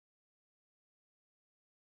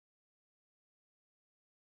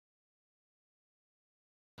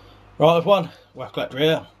Right, everyone, WeaponCollector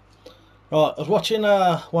here. Right, I was watching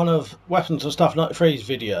one of Weapons and Stuff 93's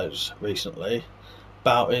videos recently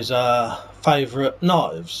about his favourite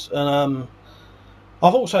knives, and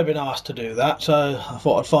I've also been asked to do that, so I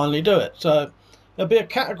thought I'd finally do it. So there'll be a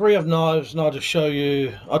category of knives, and I'll tell you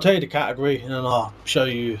the category, and then I'll show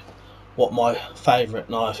you what my favourite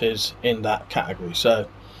knife is in that category. So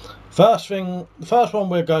the first one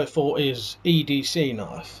we'll go for is EDC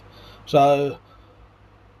knife. So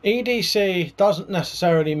EDC doesn't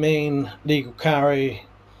necessarily mean legal carry,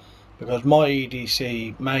 because my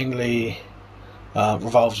EDC mainly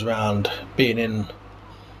revolves around being in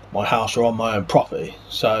my house or on my own property,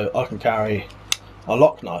 so I can carry a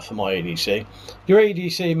lock knife for my EDC. Your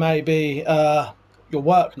EDC may be your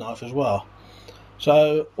work knife as well.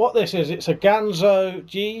 So what this is, it's a Ganzo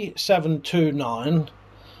G729,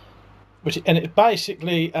 and it's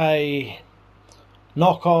basically a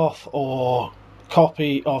knockoff or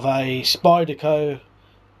copy of a Spyderco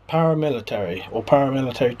paramilitary or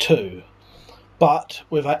paramilitary 2, but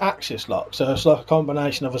with an axis lock, so it's like a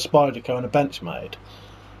combination of a Spyderco and a Benchmade.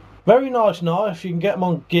 Very nice knife. You can get them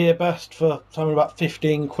on GearBest for something about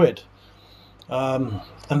 15 quid, and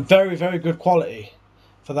very good quality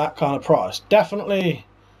for that kind of price. Definitely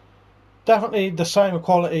the same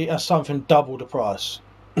quality as something double the price.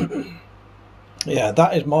 Yeah,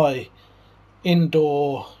 that is my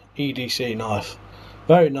indoor EDC knife.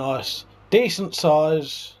 Very nice, decent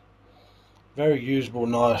size, very usable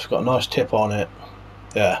knife, got a nice tip on it.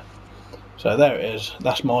 Yeah, so there it is,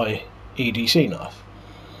 that's my EDC knife.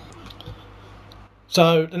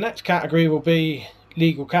 So the next category will be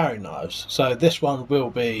legal carry knives. So this one will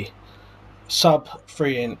be sub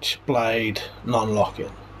 3-inch blade,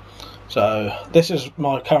 non-locking. So this is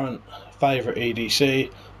my current favourite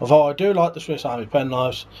EDC, although I do like the Swiss Army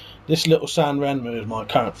penknives. This little San Remo is my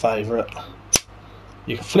current favourite.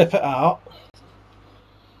 You can flip it out,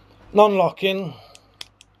 non-locking,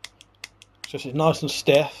 just it's nice and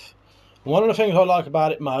stiff. And one of the things I like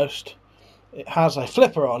about it most, it has a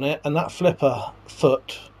flipper on it, and that flipper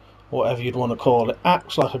foot, or whatever you'd want to call it,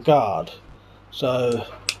 acts like a guard. So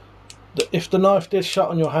that if the knife did shut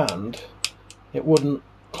on your hand, it wouldn't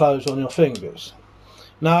close on your fingers.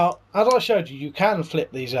 Now, as I showed you, you can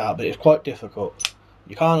flip these out, but it's quite difficult.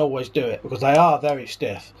 You can't always do it because they are very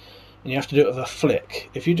stiff, and you have to do it with a flick.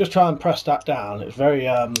 If you just try and press that down, it's very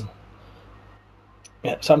yeah,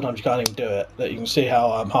 sometimes you can't even do it. That you can see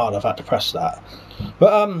how hard I've had to press that.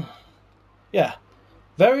 But yeah,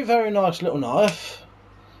 very nice little knife.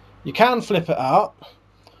 You can flip it out.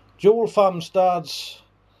 Dual thumb studs.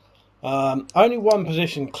 Only one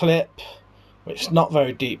position clip, which is not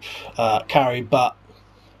very deep carry, but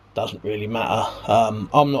doesn't really matter.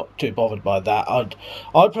 I'm not too bothered by that.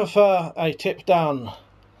 I'd prefer a tip down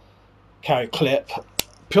carry clip,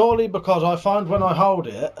 purely because I find when I hold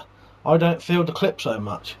it, I don't feel the clip so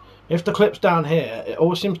much. If the clip's down here, it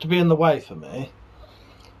always seems to be in the way for me.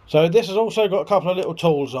 So this has also got a couple of little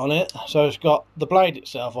tools on it. So it's got the blade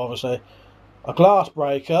itself, obviously, a glass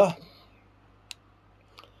breaker,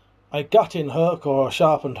 a gutting hook or a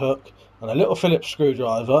sharpened hook, and a little Phillips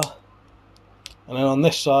screwdriver. And then on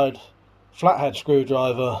this side, flathead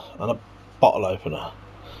screwdriver and a bottle opener.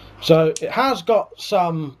 So it has got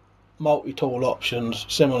some multi-tool options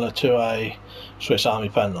similar to a Swiss Army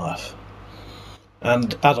penknife.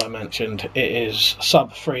 And as I mentioned, it is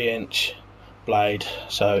sub 3-inch blade,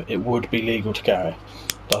 so it would be legal to carry.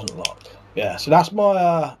 Doesn't lock. Yeah, so that's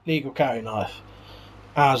my legal carry knife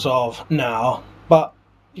as of now. But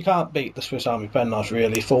you can't beat the Swiss Army penknife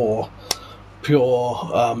really for pure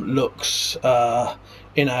looks. If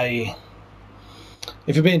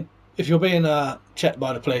you're being checked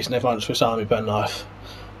by the police and they find a Swiss Army penknife,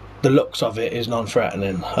 the looks of it is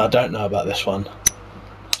non-threatening. I don't know about this one,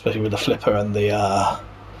 especially with the flipper and the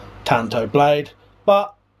tanto blade,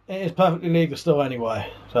 but it is perfectly legal still anyway.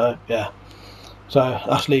 So yeah, so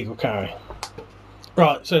that's legal carry.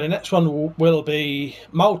 Right, so the next one will be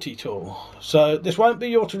multi-tool. So this won't be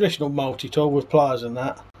your traditional multi-tool with pliers and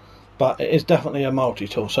that, but it is definitely a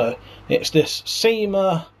multi-tool. So it's this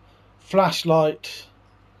Seamer flashlight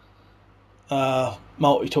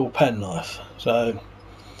multi-tool penknife. So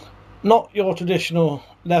not your traditional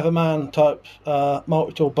Leatherman type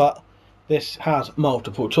multi-tool, but this has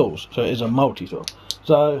multiple tools, so it is a multi-tool.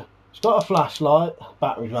 So it's got a flashlight,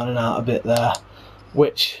 battery's running out a bit there,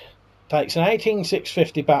 which takes an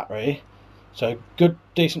 18650 battery, so good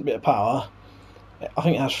decent bit of power. I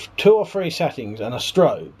think it has 2 or 3 settings and a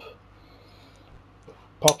strobe.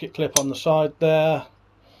 Pocket clip on the side there,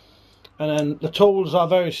 and then the tools are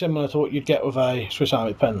very similar to what you'd get with a Swiss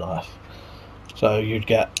Army penknife. So you'd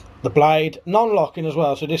get the blade, non-locking as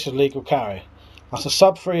well, so this is legal carry. That's a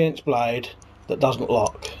sub 3-inch blade that doesn't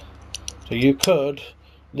lock, so you could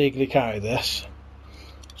legally carry this.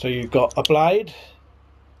 So you've got a blade,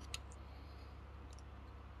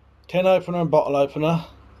 tin opener and bottle opener,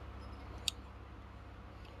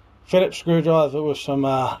 Phillips screwdriver with some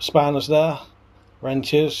spanners there,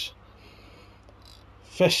 wrenches,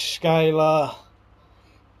 fish scaler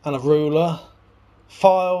and a ruler,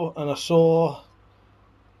 file and a saw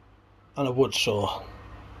and a wood saw.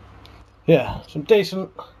 Yeah, some decent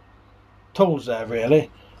tools there really.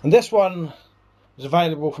 And this one is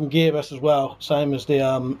available from Gearbest as well, same as the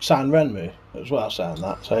San Renmu as well, saying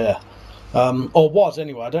that. So yeah, or was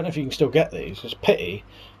anyway. I don't know if you can still get these. It's a pity,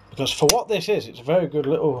 because for what this is, it's a very good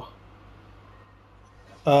little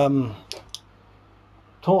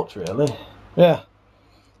torch really. Yeah,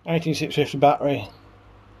 18650 battery.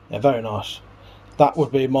 Yeah, very nice. That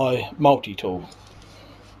would be my multi-tool.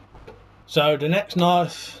 So the next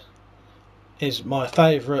knife is my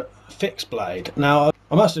favourite fixed blade. Now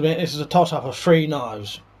I must admit this is a toss-up of 3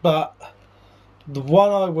 knives, but the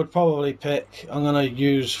one I would probably pick I'm going to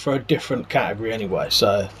use for a different category anyway.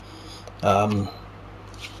 So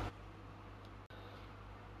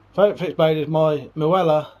favourite fixed blade is my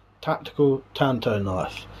Muella tactical Tanto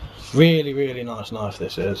knife. Really nice knife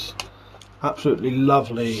this is. Absolutely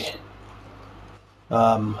lovely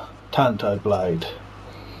Tanto blade.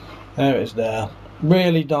 There it is there.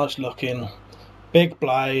 Really nice looking. Big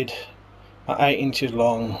blade, about 8 inches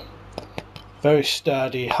long. Very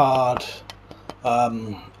sturdy, hard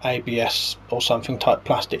ABS or something type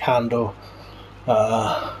plastic handle.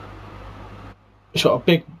 It's got a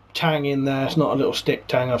big tang in there. It's not a little stick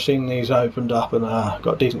tang. I've seen these opened up and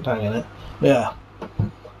got a decent tang in it. Yeah,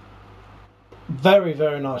 very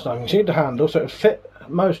nice knife. You can see the handle, so it would fit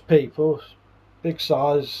most people. Big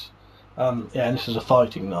size. Yeah, and this is a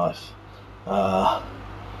fighting knife. Not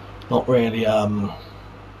really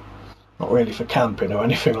for camping or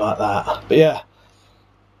anything like that. But yeah,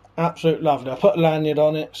 absolutely lovely. I put a lanyard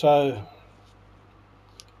on it, so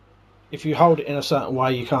if you hold it in a certain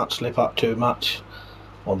way, you can't slip up too much,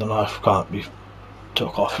 or the knife can't be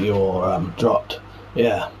took off you or dropped.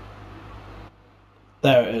 Yeah,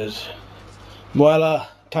 there it is. Muella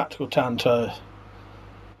tactical Tanto.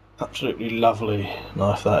 Absolutely lovely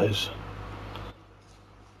knife that is.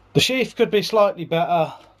 The sheath could be slightly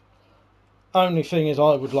better. Only thing is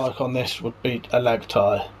I would like on this would be a leg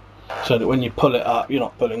tie, so that when you pull it up you're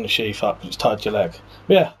not pulling the sheath up because it's tied to your leg.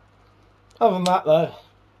 But yeah, other than that though,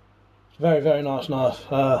 it's a very nice knife.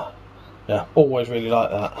 Yeah, always really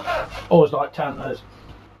like that. Always like Tantos.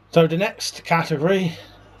 So the next category,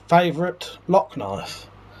 favourite lock knife.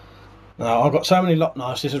 Now I've got so many lock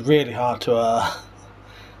knives, this is really hard to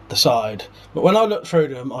decide, but when I looked through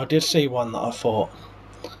them I did see one that I thought,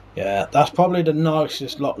 yeah, that's probably the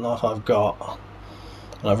nicest lock knife I've got,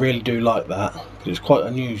 and I really do like that because it's quite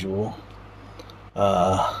unusual.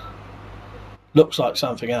 Looks like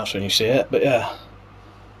something else when you see it, but yeah,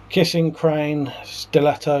 Kissing Crane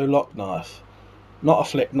Stiletto lock knife. Not a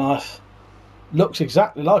flick knife. Looks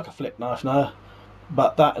exactly like a flick knife now,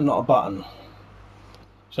 but that and not a button.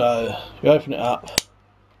 So you open it up,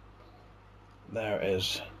 there it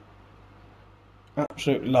is.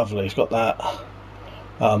 Absolutely lovely. It's got that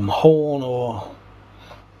horn or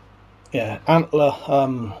yeah, antler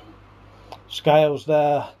scales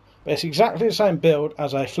there, but it's exactly the same build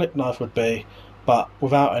as a flick knife would be, but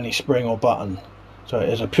without any spring or button. So it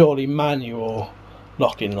is a purely manual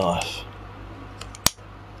locking knife.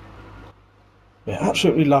 Yeah,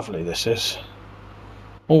 absolutely lovely this is.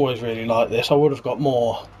 Always really like this. I would have got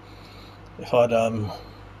more if I'd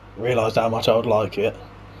realised how much I would like it.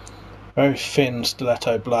 Very thin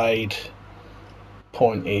stiletto blade,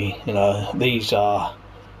 pointy, you know. These are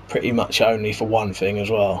pretty much only for one thing as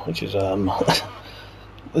well, which is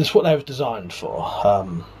that's what they was designed for.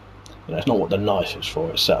 You know, it's not what the knife is for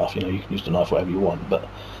itself. You know, you can use the knife whatever you want, but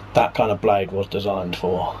that kind of blade was designed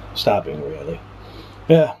for stabbing, really.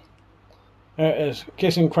 Yeah, there it is,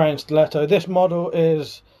 Kissing Crane Stiletto. This model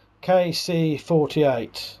is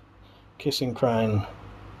KC48 Kissing Crane.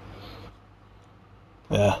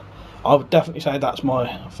 Yeah, I would definitely say that's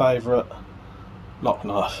my favourite lock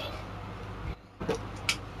knife.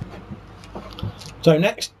 So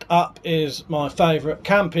next up is my favourite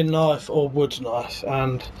camping knife or woods knife,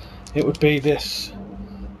 and it would be this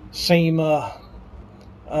Seamer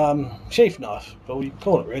sheath knife, or you can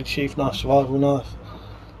call it really, sheath knife, survival knife.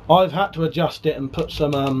 I've had to adjust it and put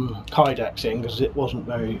some Kydex in because it wasn't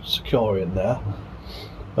very secure in there,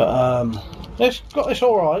 but it's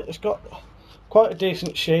alright. It's got quite a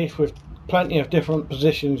decent sheath with plenty of different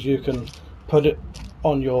positions you can put it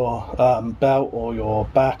on your belt or your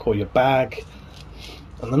back or your bag.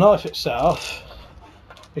 And the knife itself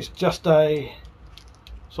is just a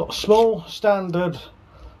sort of small standard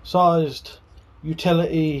sized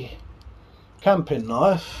utility camping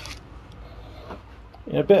knife.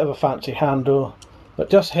 A bit of a fancy handle, but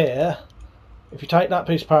just here, if you take that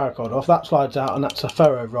piece of paracord off, that slides out, and that's a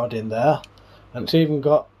ferro rod in there, and it's even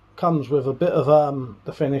comes with a bit of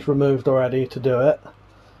the finish removed already to do it.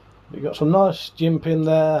 You've got some nice jimping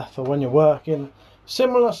there for when you're working.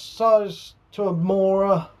 Similar size to a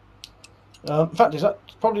Mora. In fact, it's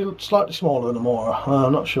probably slightly smaller than a Mora.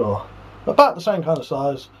 I'm not sure. About the same kind of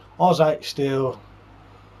size. Oz 8 steel.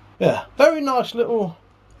 Yeah, very nice little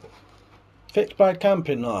fixed blade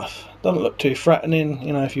camping knife. Doesn't look too threatening,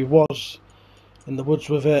 if you was in the woods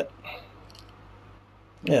with it.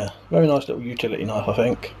 Yeah, very nice little utility knife, I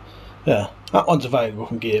think. Yeah, that one's available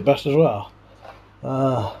from GearBest as well.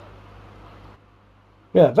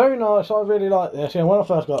 Yeah, very nice. I really like this. When I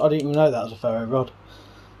first got it, I didn't even know that was a ferro rod.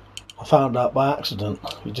 I found out by accident.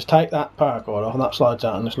 You just take that paracord off and that slides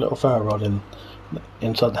out, and this little ferro rod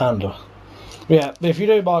inside the handle. Yeah, if you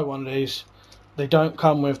do buy one of these, they don't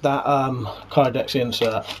come with that Kydex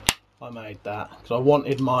insert. I made that because I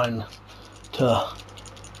wanted mine to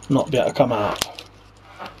not be able to come out.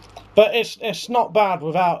 But it's not bad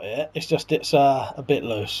without it. It's just it's a bit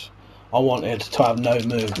loose. I wanted to have no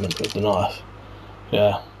movement with the knife.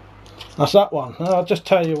 Yeah, that's that one. I'll just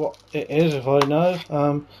tell you what it is if I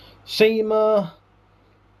know. Sema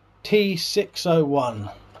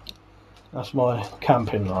T601. That's my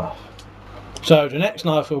camping knife. So the next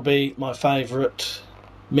knife will be my favourite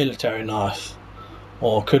military knife,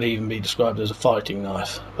 or could even be described as a fighting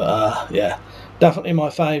knife. But yeah, definitely my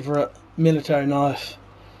favourite military knife.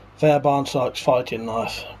 Fairbairn-sykes fighting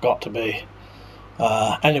knife. Got to be.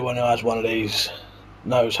 Anyone who has one of these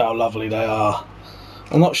knows how lovely they are.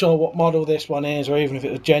 I'm not sure what model this one is, or even if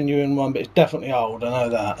it's a genuine one, but it's definitely old. I know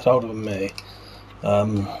that. It's older than me.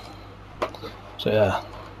 So yeah.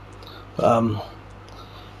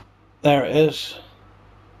 There it is.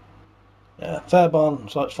 Yeah,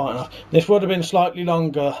 Fairbairn-sykes fighting knife. This would have been slightly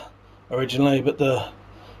longer originally, but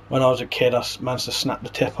when I was a kid, I managed to snap the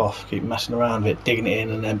tip off, keep messing around with it, digging it in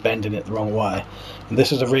and then bending it the wrong way. And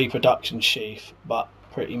this is a reproduction sheath, but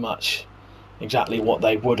pretty much exactly what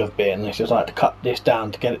they would have been. It's just like to cut this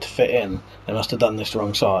down to get it to fit in. They must have done this the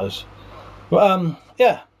wrong size. But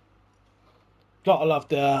yeah, gotta love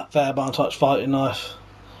the Fairbairn-sykes fighting knife.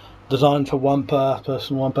 Designed for one purpose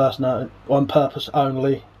and one purpose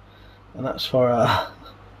only, and that's for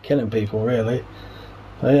killing people, really.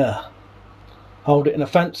 So yeah, hold it in a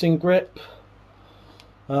fencing grip.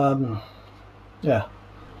 Yeah,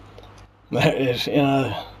 there it is.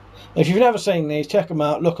 If you've never seen these, check them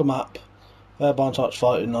out, look them up. Fairbairn-sykes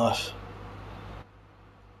fighting knife.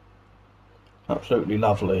 Absolutely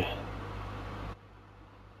lovely.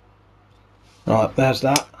 Right, there's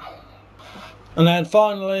that. And then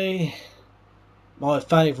finally, my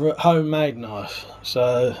favourite homemade knife.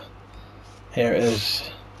 So here it is,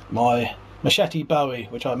 my machete bowie,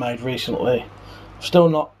 which I made recently. I've still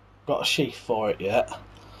not got a sheath for it yet.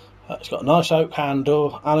 It's got a nice oak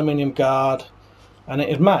handle, aluminium guard, and it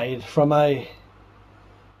is made from a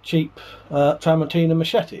cheap Tramontina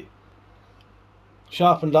machete.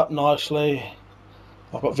 Sharpened up nicely.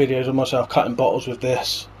 I've got videos of myself cutting bottles with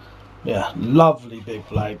this. Yeah, lovely big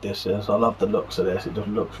blade this is. I love the looks of this. It just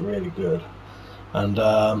looks really good. And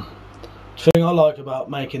the thing I like about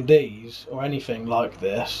making these, or anything like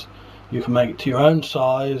this, you can make it to your own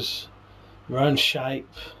size, your own shape,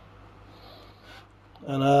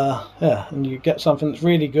 and yeah, and you get something that's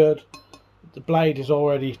really good. The blade is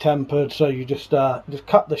already tempered, so you just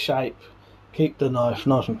cut the shape, keep the knife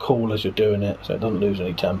nice and cool as you're doing it, so it doesn't lose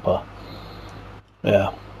any temper.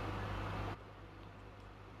 Yeah.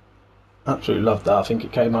 Absolutely loved that. I think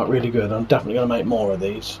it came out really good. I'm definitely going to make more of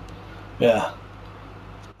these. Yeah,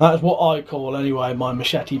 that's what I call anyway my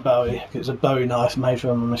machete bowie. It's a bowie knife made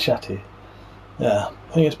from a machete. Yeah,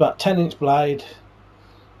 I think it's about 10-inch blade,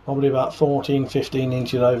 probably about 14-15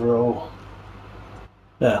 inches overall.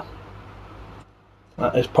 Yeah,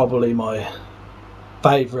 that is probably my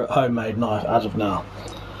favourite homemade knife as of now.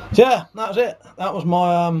 So yeah, that's it. That was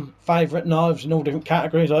my favourite knives in all different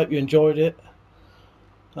categories. I hope you enjoyed it.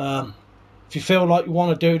 If you feel like you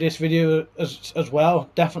want to do this video as well,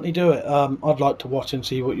 definitely do it. I'd like to watch and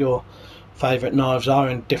see what your favourite knives are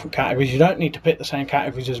in different categories. You don't need to pick the same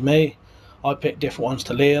categories as me. I pick different ones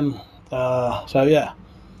to Liam. So yeah,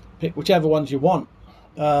 pick whichever ones you want.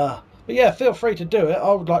 But yeah, feel free to do it.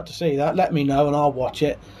 I would like to see that. Let me know and I'll watch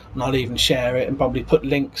it, and I'll even share it and probably put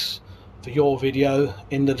links for your video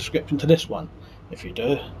in the description to this one. if you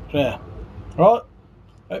do. Yeah. Right, hope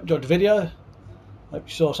you enjoyed the video. Hope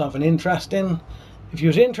you saw something interesting. If you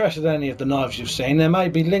was interested in any of the knives you've seen, there may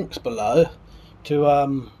be links below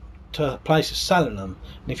to places selling them.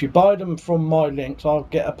 And if you buy them from my links, I'll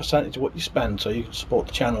get a percentage of what you spend, so you can support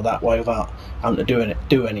the channel that way without having to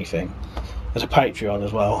do anything. There's a Patreon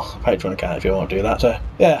as well, Patreon account if you want to do that. So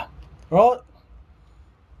yeah, right.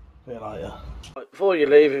 See you later. Before you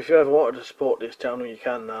leave, if you ever wanted to support this channel, you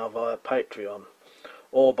can now via Patreon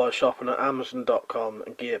or by shopping at Amazon.com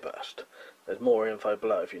and Gearbest. There's more info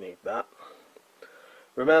below if you need that.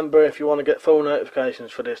 Remember, if you want to get full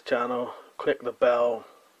notifications for this channel, click the bell,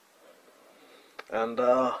 and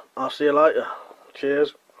I'll see you later.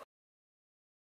 Cheers.